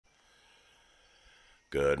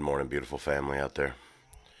Good morning, beautiful family out there.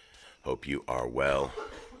 Hope you are well.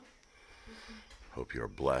 Hope you are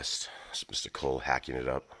blessed. It's Mr. Cole hacking it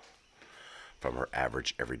up from her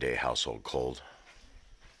average everyday household cold.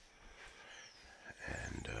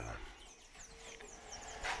 And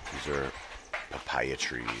these are papaya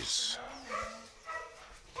trees.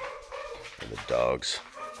 And the dogs.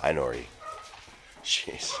 Hi, Nori.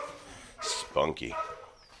 Jeez. Spunky.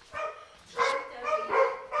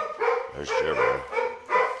 There's Jibber.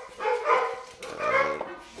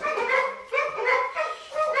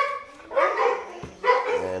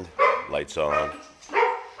 And lights on.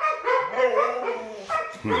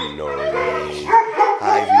 Nori.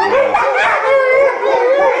 Hi, Vivi.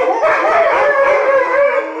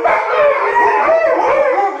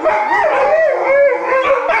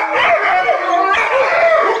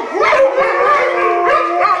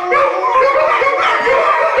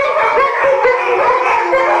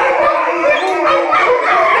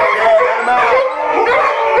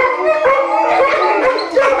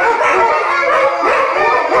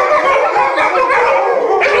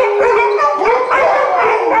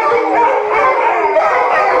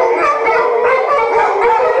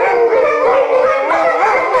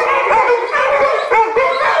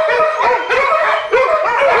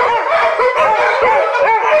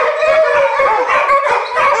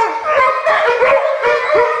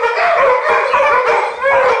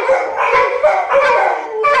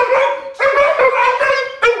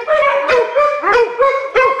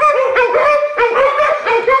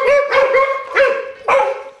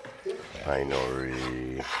 Hi,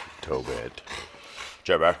 Nori. Tobit.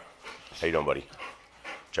 Jabbar. How you doing, buddy?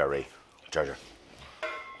 Jerry. Jar.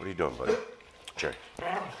 What are you doing, buddy? Jerry.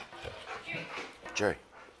 Jerry.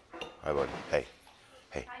 Hi, buddy. Hey.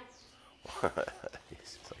 Hey.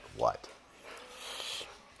 He's like, what?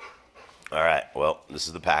 All right. Well, this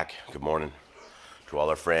is the pack. Good morning to all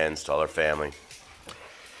our friends, to all our family.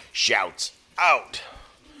 Shouts out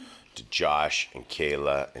to Josh and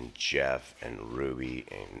Kayla and Jeff and Ruby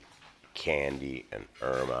and Candy and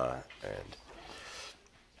Irma and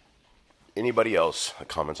anybody else that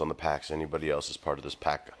comments on the packs, anybody else is part of this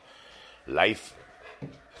pack life.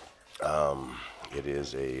 It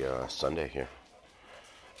is a Sunday here,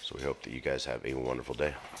 so we hope that you guys have a wonderful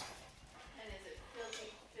day. And is it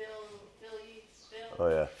Filthy Phil? Oh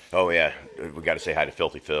yeah, oh yeah, we got to say hi to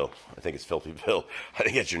Filthy Phil. I think it's Filthy Phil. I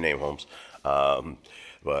think that's your name, Holmes.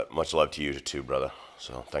 But much love to you too, brother.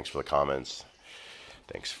 So thanks for the comments.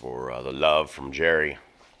 Thanks for the love from Jerry.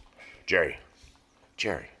 Jerry.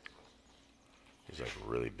 He's like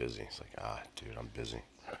really busy. He's like, dude, I'm busy.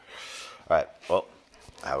 All right, well,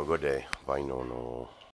 have a good day. Bye, no.